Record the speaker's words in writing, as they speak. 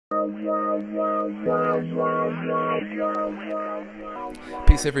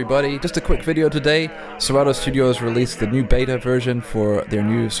Peace everybody, just a quick video today. Serato Studio has released the new beta version for their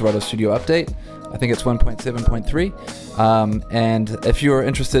new Serato Studio update. I think it's 1.7.3, and if you're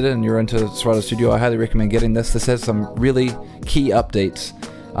interested and you're into Serato Studio, I highly recommend getting this. This has some really key updates.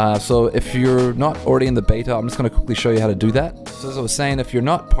 So if you're not already in the beta, I'm just going to quickly show you how to do that. So as I was saying, if you're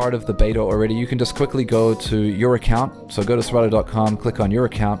not part of the beta already, you can just quickly go to your account. So go to serato.com, click on your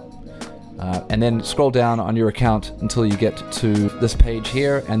account, and then scroll down on your account until you get to this page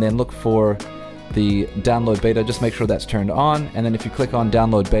here, and then look for the download beta. Just make sure that's turned on, and then if you click on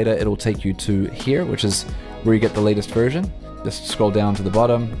download beta, it'll take you to here, which is where you get the latest version. Just scroll down to the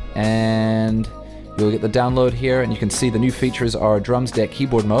bottom and you'll get the download here, and you can see the new features are drums deck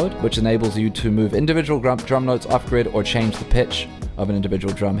keyboard mode, which enables you to move individual drum notes off grid or change the pitch of an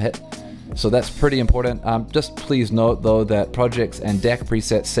individual drum hit. So that's pretty important. Just please note though that projects and deck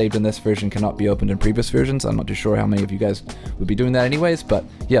presets saved in this version cannot be opened in previous versions. I'm not too sure how many of you guys would be doing that anyways, but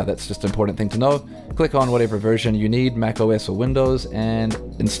yeah, that's just an important thing to know. Click on whatever version you need, Mac OS or Windows, and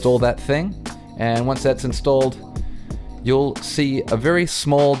install that thing. And once that's installed, you'll see a very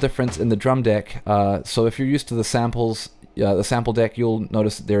small difference in the drum deck. So if you're used to the samples, the sample deck, you'll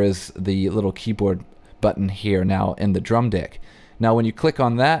notice that there is the little keyboard button here now in the drum deck. Now when you click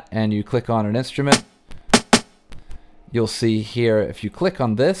on that and you click on an instrument, you'll see here, if you click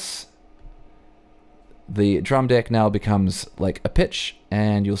on this, the drum deck now becomes like a pitch,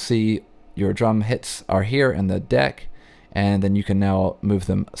 and you'll see your drum hits are here in the deck, and then you can now move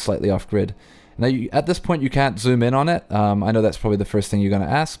them slightly off grid. Now at this point you can't zoom in on it. I know that's probably the first thing you're going to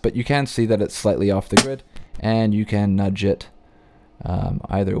ask, but you can see that it's slightly off the grid, and you can nudge it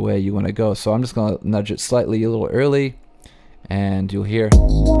either way you want to go. So I'm just going to nudge it slightly a little early, and you'll hear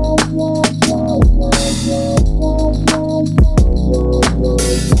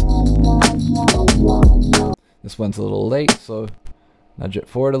this one's a little late, so nudge it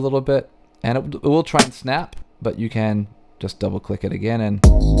forward a little bit, and it will try and snap, but you can just double click it again and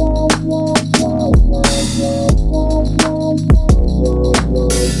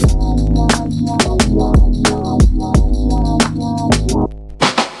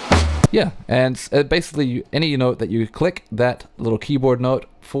yeah, and basically any note that you click, that little keyboard note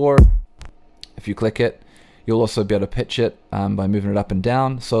for, if you click it, you'll also be able to pitch it by moving it up and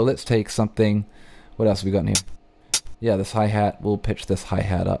down. So let's take something, what else have we got in here? Yeah, this hi-hat, we'll pitch this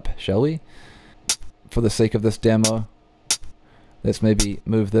hi-hat up, shall we? For the sake of this demo, let's maybe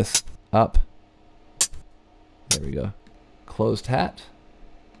move this up. There we go. Closed hat.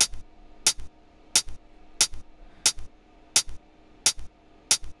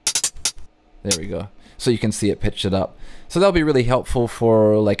 There we go. So you can see it pitched it up. So that'll be really helpful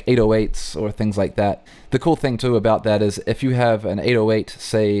for like 808s or things like that. The cool thing too about that is if you have an 808,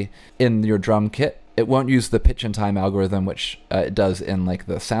 say, in your drum kit, it won't use the pitch and time algorithm, which it does in like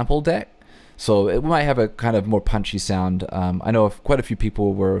the sample deck. So it might have a kind of more punchy sound. I know quite a few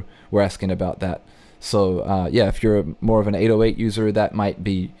people were asking about that. So yeah, if you're more of an 808 user, that might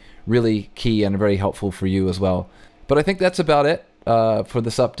be really key and very helpful for you as well. But I think that's about it for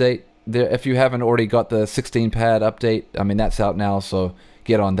this update. If you haven't already got the 16 pad update, I mean, that's out now, so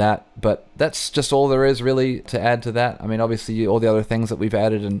get on that. But that's just all there is really to add to that. I mean, obviously all the other things that we've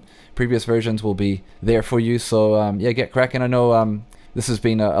added in previous versions will be there for you. So yeah, get cracking. I know this has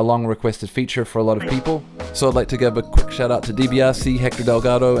been a long requested feature for a lot of people. So I'd like to give a quick shout out to DBRC, Hector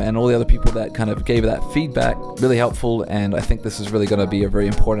Delgado, and all the other people that kind of gave that feedback. Really helpful, and I think this is really going to be a very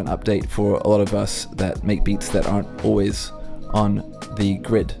important update for a lot of us that make beats that aren't always on the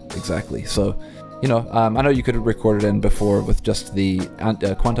grid exactly. So, you know, I know you could have recorded in before with just the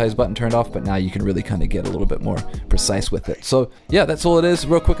quantize button turned off, but now you can really kind of get a little bit more precise with it. So yeah, that's all it is.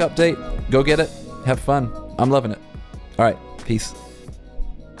 Real quick update. Go get it. Have fun. I'm loving it. All right. Peace.